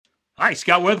Hi,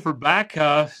 Scott Weatherford back.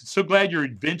 So glad you're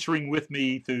adventuring with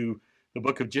me through the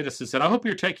book of Genesis. And I hope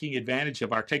you're taking advantage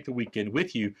of our Take the Weekend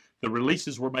with You, the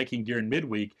releases we're making during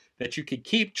midweek, that you can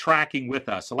keep tracking with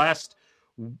us. The last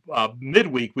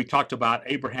midweek, we talked about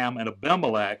Abraham and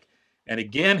Abimelech, and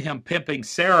again, him pimping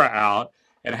Sarah out,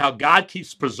 and how God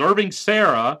keeps preserving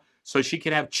Sarah so she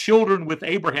can have children with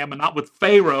Abraham and not with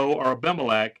Pharaoh or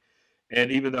Abimelech.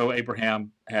 And even though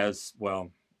Abraham's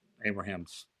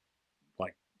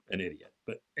like an idiot.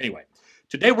 But anyway,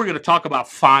 today we're going to talk about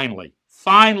finally.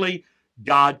 Finally,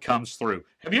 God comes through.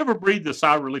 Have you ever breathed a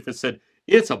sigh of relief and said,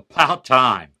 it's about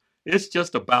time? It's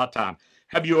just about time.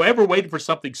 Have you ever waited for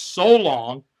something so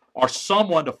long or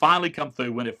someone to finally come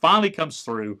through? When it finally comes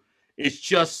through, it's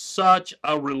just such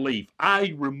a relief.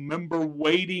 I remember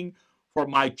waiting for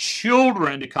my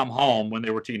children to come home when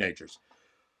they were teenagers.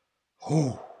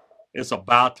 Whew, it's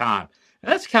about time. And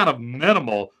that's kind of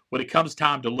minimal when it comes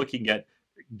time to looking at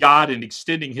God and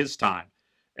extending his time.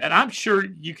 And I'm sure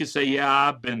you could say, yeah,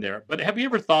 I've been there. But have you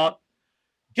ever thought,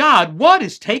 God, what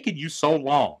has taken you so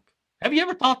long? Have you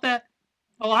ever thought that?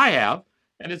 Well, I have.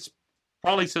 And it's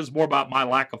probably says more about my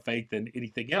lack of faith than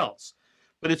anything else.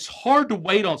 But it's hard to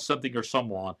wait on something or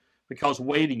someone because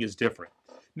waiting is different.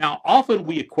 Now, often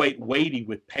we equate waiting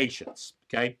with patience,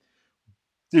 okay?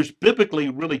 There's biblically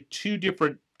really two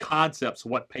different concepts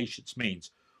of what patience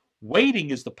means.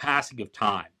 Waiting is the passing of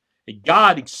time. And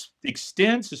God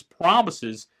extends his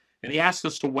promises and he asks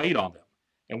us to wait on them.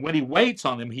 And when he waits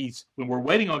on them, when we're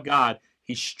waiting on God,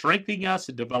 he's strengthening us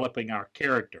and developing our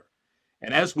character.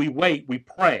 And as we wait, we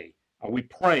pray or we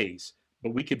praise.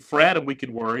 But we can fret and we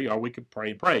can worry, or we can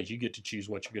pray and praise. You get to choose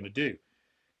what you're going to do.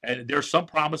 And there's some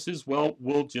promises, well,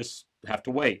 we'll just have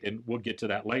to wait, and we'll get to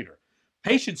that later.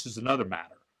 Patience is another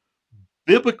matter.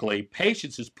 Biblically,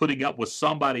 patience is putting up with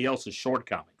somebody else's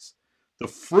shortcomings. The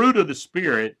fruit of the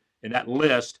Spirit in that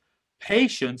list,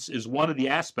 patience is one of the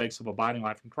aspects of abiding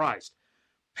life in Christ.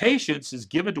 Patience is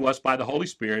given to us by the Holy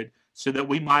Spirit so that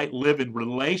we might live in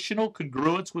relational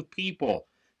congruence with people,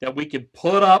 that we can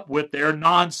put up with their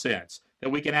nonsense,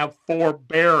 that we can have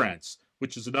forbearance,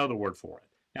 which is another word for it.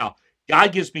 Now,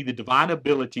 God gives me the divine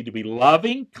ability to be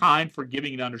loving, kind,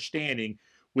 forgiving, and understanding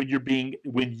when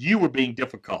you were being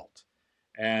difficult.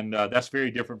 And that's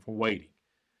very different from waiting.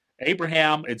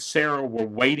 Abraham and Sarah were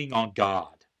waiting on God.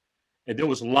 And there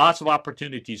was lots of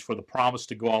opportunities for the promise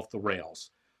to go off the rails.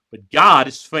 But God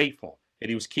is faithful, and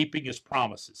he was keeping his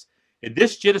promises. In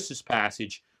this Genesis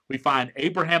passage, we find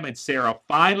Abraham and Sarah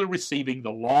finally receiving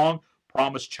the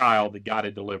long-promised child that God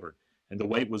had delivered. And the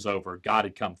wait was over. God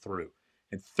had come through.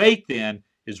 And faith then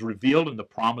is revealed in the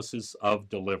promises of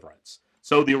deliverance.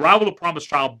 So the arrival of the promised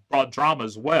child brought drama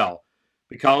as well,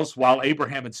 because while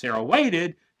Abraham and Sarah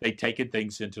waited, they'd taken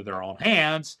things into their own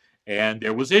hands, and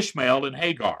there was Ishmael and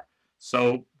Hagar.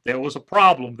 So there was a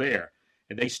problem there,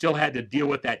 and they still had to deal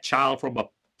with that child from a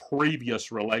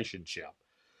previous relationship.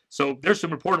 So there's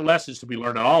some important lessons to be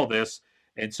learned in all of this.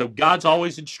 And so God's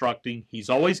always instructing, he's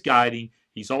always guiding,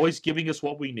 he's always giving us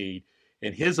what we need,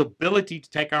 and his ability to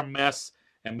take our mess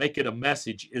and make it a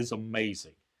message is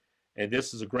amazing. And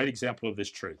this is a great example of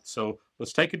this truth. So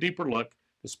let's take a deeper look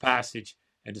at this passage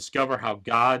and discover how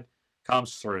God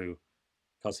comes through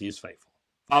because he is faithful.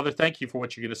 Father, thank you for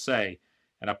what you're going to say.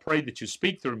 And I pray that you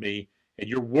speak through me and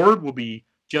your word will be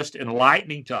just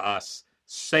enlightening to us.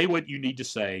 Say what you need to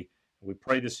say. And we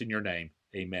pray this in your name.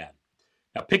 Amen.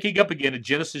 Now, picking up again in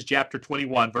Genesis chapter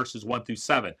 21, verses 1 through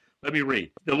 7. Let me read.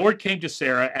 The Lord came to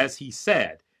Sarah as he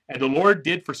said, and the Lord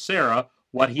did for Sarah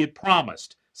what he had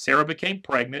promised. Sarah became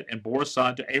pregnant and bore a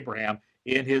son to Abraham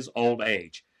in his old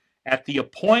age. At the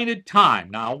appointed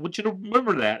time, now I want you to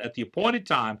remember that, at the appointed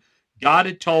time, God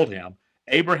had told him,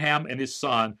 Abraham and his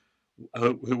son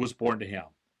who was born to him,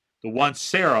 the one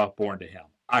Sarah born to him,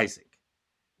 Isaac.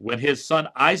 When his son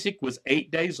Isaac was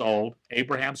 8 days old,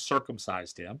 Abraham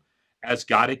circumcised him as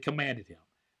God had commanded him.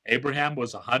 Abraham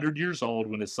was 100 years old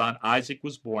when his son Isaac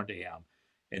was born to him.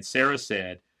 And Sarah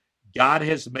said, God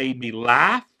has made me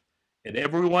laugh, and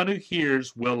everyone who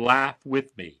hears will laugh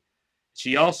with me.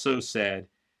 She also said,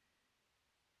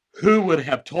 who would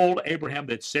have told Abraham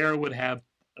that Sarah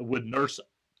would nurse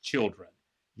children?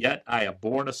 Yet I have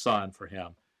borne a son for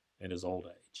him in his old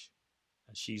age.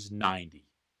 And she's 90,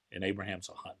 and Abraham's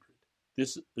 100.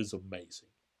 This is amazing.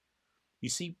 You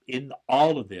see, in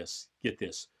all of this, get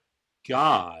this,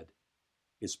 God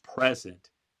is present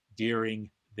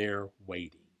during their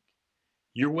waiting.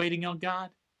 You're waiting on God,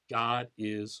 God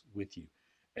is with you.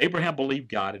 Abraham believed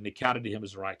God and it counted to him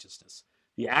as righteousness.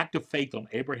 The act of faith on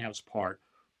Abraham's part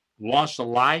launched a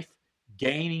life,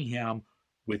 gaining him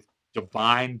with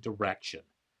divine direction.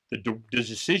 The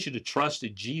decision to trust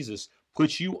in Jesus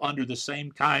puts you under the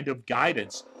same kind of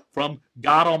guidance from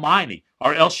God Almighty,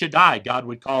 or El Shaddai, God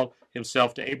would call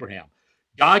himself to Abraham.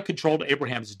 God controlled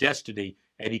Abraham's destiny,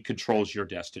 and he controls your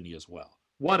destiny as well.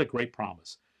 What a great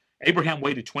promise. Abraham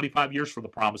waited 25 years for the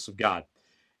promise of God.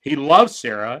 He loved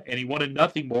Sarah, and he wanted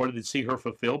nothing more than to see her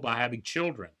fulfilled by having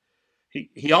children.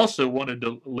 He also wanted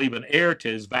to leave an heir to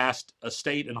his vast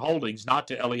estate and holdings, not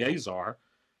to Eleazar,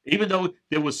 even though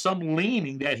there was some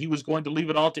leaning that he was going to leave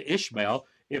it all to Ishmael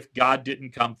if God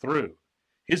didn't come through.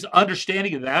 His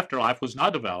understanding of the afterlife was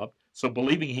not developed, so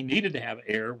believing he needed to have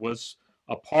heir was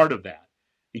a part of that.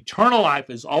 Eternal life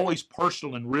is always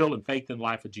personal and real in faith in the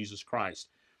life of Jesus Christ.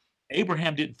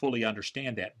 Abraham didn't fully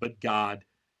understand that, but God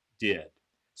did.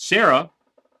 Sarah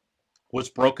was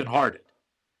brokenhearted.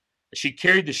 She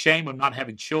carried the shame of not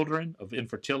having children, of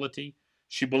infertility.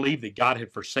 She believed that God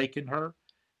had forsaken her.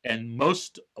 And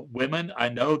most women I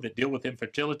know that deal with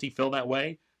infertility feel that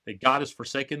way, that God has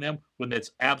forsaken them, when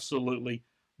that's absolutely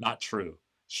not true.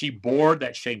 She bore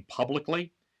that shame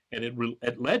publicly, and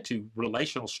it led to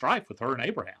relational strife with her and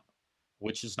Abraham,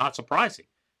 which is not surprising.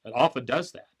 It often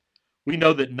does that. We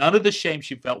know that none of the shame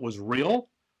she felt was real,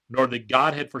 nor that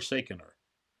God had forsaken her.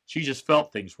 She just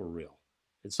felt things were real.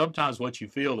 And sometimes what you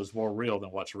feel is more real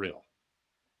than what's real.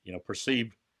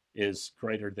 Perceived is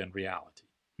greater than reality.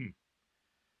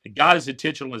 And God is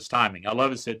intentional in his timing. I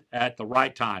love it said, at the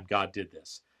right time, God did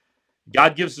this.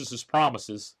 God gives us his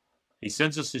promises. He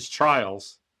sends us his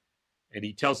trials, and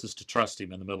he tells us to trust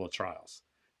him in the middle of trials.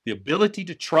 The ability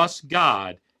to trust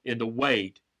God in the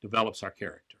wait develops our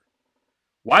character.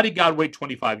 Why did God wait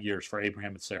 25 years for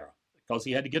Abraham and Sarah? Because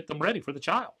he had to get them ready for the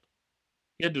child.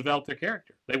 He had to develop their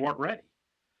character. They weren't ready.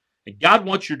 And God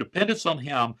wants your dependence on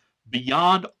him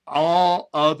beyond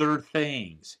all other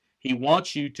things. He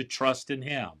wants you to trust in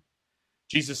him.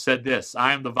 Jesus said this,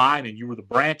 I am the vine and you are the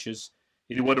branches.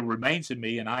 Anyone who remains in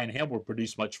me and I in him will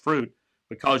produce much fruit,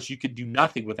 because you can do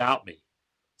nothing without me.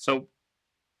 So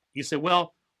you say,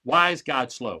 well, why is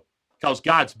God slow? Because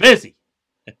God's busy.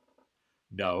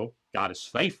 No, God is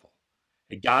faithful.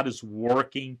 And God is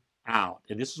working out.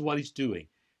 And this is what he's doing.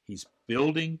 He's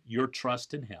building your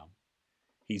trust in him.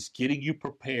 He's getting you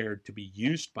prepared to be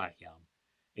used by him,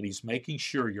 and he's making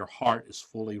sure your heart is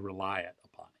fully reliant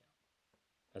upon him.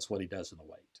 That's what he does in the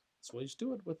wait. That's what he's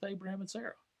doing with Abraham and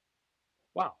Sarah.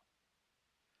 Wow.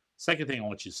 Second thing I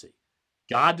want you to see.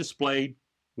 God delayed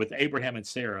with Abraham and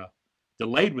Sarah,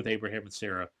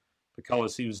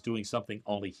 because he was doing something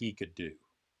only he could do.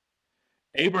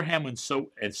 Abraham and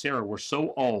Sarah were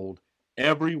so old,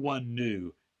 everyone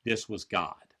knew this was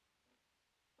God.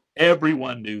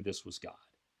 Everyone knew this was God.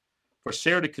 For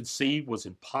Sarah to conceive was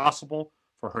impossible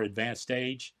for her advanced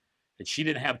age, and she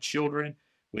didn't have children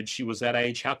when she was that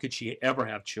age. How could she ever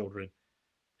have children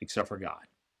except for God?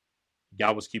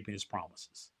 God was keeping his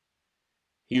promises.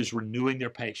 He was renewing their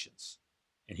patience,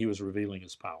 and he was revealing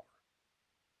his power.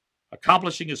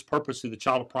 Accomplishing his purpose through the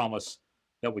child of promise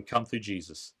that would come through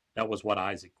Jesus. That was what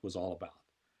Isaac was all about.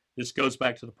 This goes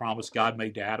back to the promise God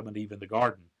made to Adam and Eve in the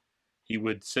garden. He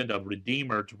would send a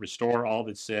redeemer to restore all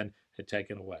that sin had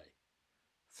taken away.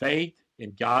 Faith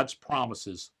in God's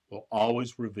promises will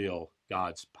always reveal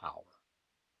God's power.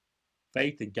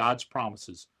 Faith in God's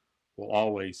promises will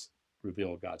always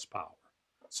reveal God's power.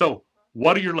 So,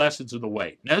 what are your lessons in the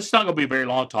wait? Now, it's not going to be a very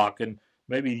long talk, and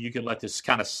maybe you can let this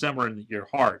kind of simmer in your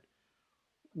heart.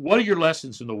 What are your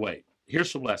lessons in the wait?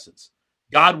 Here's some lessons.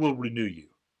 God will renew you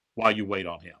while you wait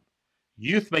on him.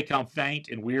 Youth may come faint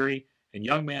and weary, and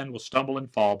young men will stumble and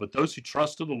fall, but those who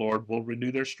trust in the Lord will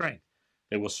renew their strength.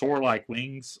 They will soar like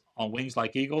wings, on wings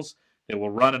like eagles. They will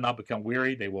run and not become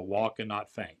weary. They will walk and not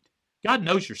faint. God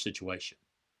knows your situation.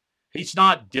 He's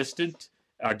not distant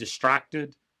or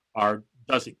distracted or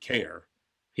doesn't care.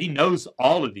 He knows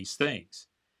all of these things.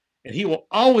 And he will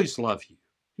always love you.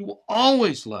 He will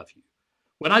always love you.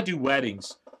 When I do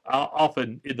weddings,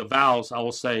 often in the vows, I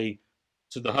will say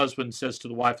to the husband says to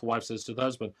the wife says to the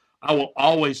husband, I will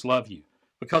always love you.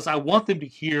 Because I want them to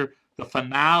hear the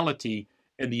finality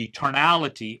and the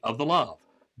eternality of the love.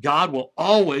 God will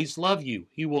always love you.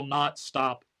 He will not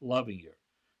stop loving you.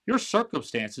 Your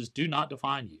circumstances do not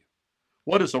define you.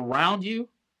 What is around you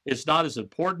is not as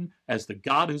important as the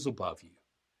God who's above you.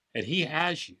 And he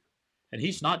has you. And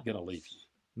he's not going to leave you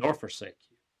nor forsake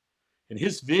you. And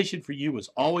his vision for you is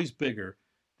always bigger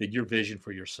than your vision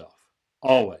for yourself.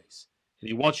 Always. And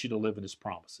he wants you to live in his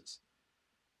promises.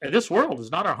 And this world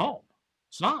is not our home.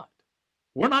 It's not.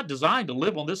 We're not designed to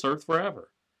live on this earth forever.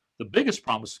 The biggest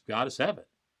promise of God is heaven. It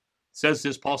says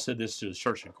this, Paul said this to the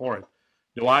church in Corinth.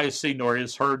 No eye has seen, nor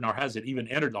is heard, nor has it even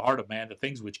entered the heart of man, the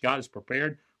things which God has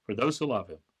prepared for those who love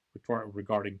him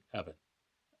regarding heaven.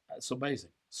 That's amazing.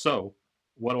 So,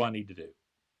 what do I need to do?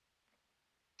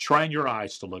 Train your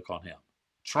eyes to look on him.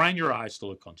 Train your eyes to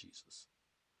look on Jesus.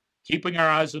 Keeping our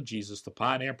eyes on Jesus, the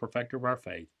pioneer and perfecter of our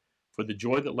faith, for the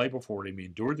joy that lay before him, he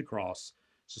endured the cross,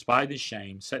 despised his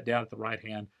shame, sat down at the right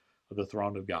hand of the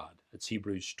throne of God. That's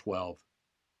Hebrews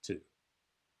 12:2.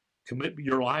 Commit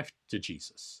your life to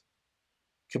Jesus.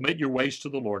 Commit your ways to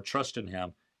the Lord. Trust in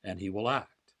him, and he will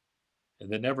act. And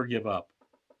then never give up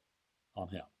on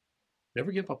him.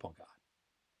 Never give up on God,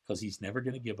 because he's never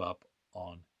going to give up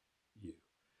on you.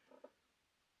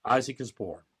 Isaac is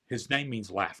born. His name means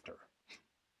laughter.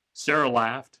 Sarah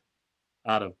laughed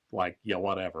out of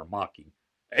whatever, mocking.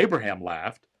 Abraham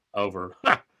laughed over,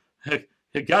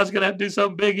 God's going to have to do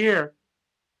something big here.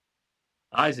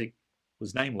 Isaac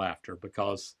was named Laughter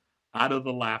because out of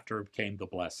the laughter came the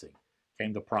blessing,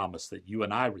 came the promise that you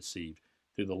and I received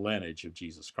through the lineage of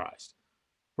Jesus Christ.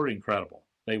 Pretty incredible.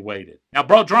 They waited. Now,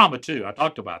 brought drama too. I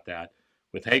talked about that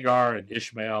with Hagar and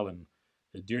Ishmael, and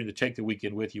during the Take the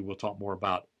Weekend with You, we'll talk more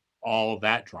about all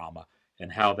that drama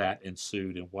and how that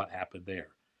ensued and what happened there.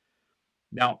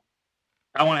 Now,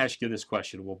 I want to ask you this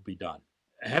question, and we'll be done.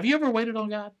 Have you ever waited on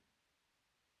God?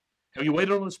 Have you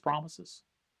waited on his promises?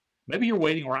 Maybe you're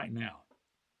waiting right now.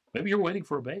 Maybe you're waiting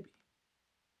for a baby.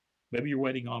 Maybe you're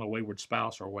waiting on a wayward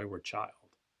spouse or a wayward child.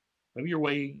 Maybe you're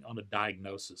waiting on a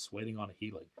diagnosis, waiting on a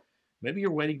healing. Maybe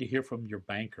you're waiting to hear from your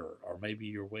banker, or maybe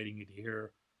you're waiting to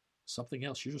hear something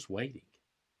else. You're just waiting.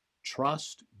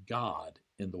 Trust God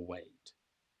in the wait,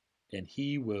 and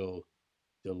he will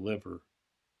deliver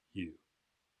you.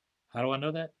 How do I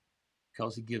know that?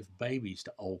 Because he gives babies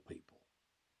to old people.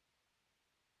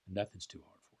 And nothing's too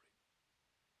hard for him.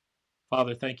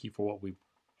 Father, thank you for what we've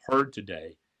heard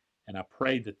today. And I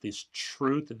pray that this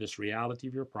truth and this reality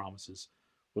of your promises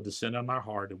will descend on our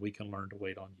heart, and we can learn to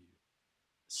wait on you.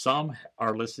 Some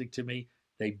are listening to me.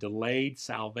 They've delayed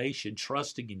salvation,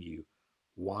 trusting in you.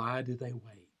 Why do they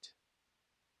wait?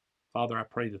 Father, I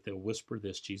pray that they'll whisper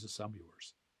this, Jesus, I'm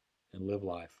yours, and live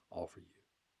life all for you.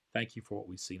 Thank you for what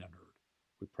we've seen and heard.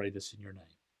 We pray this in your name.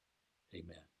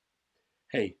 Amen.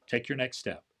 Hey, take your next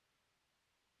step.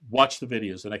 Watch the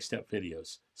videos, the Next Step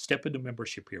videos. Step into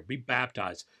membership here. Be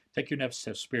baptized. Take your next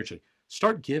step spiritually.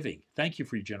 Start giving. Thank you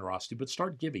for your generosity, but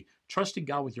start giving. Trusting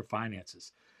God with your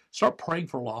finances. Start praying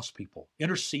for lost people.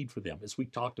 Intercede for them, as we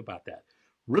talked about that.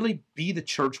 Really be the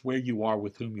church where you are,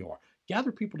 with whom you are.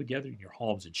 Gather people together in your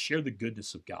homes and share the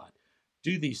goodness of God.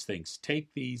 Do these things.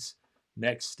 Take these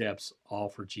next steps, all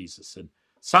for Jesus. And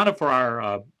sign up for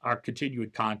our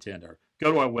continued content, or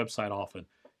go to our website often,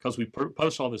 because we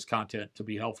post all this content to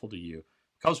be helpful to you,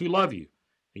 because we love you,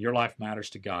 and your life matters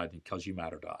to God, and because you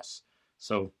matter to us.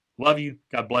 So love you.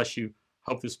 God bless you.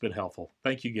 Hope this has been helpful.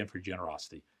 Thank you again for your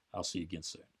generosity. I'll see you again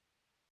soon.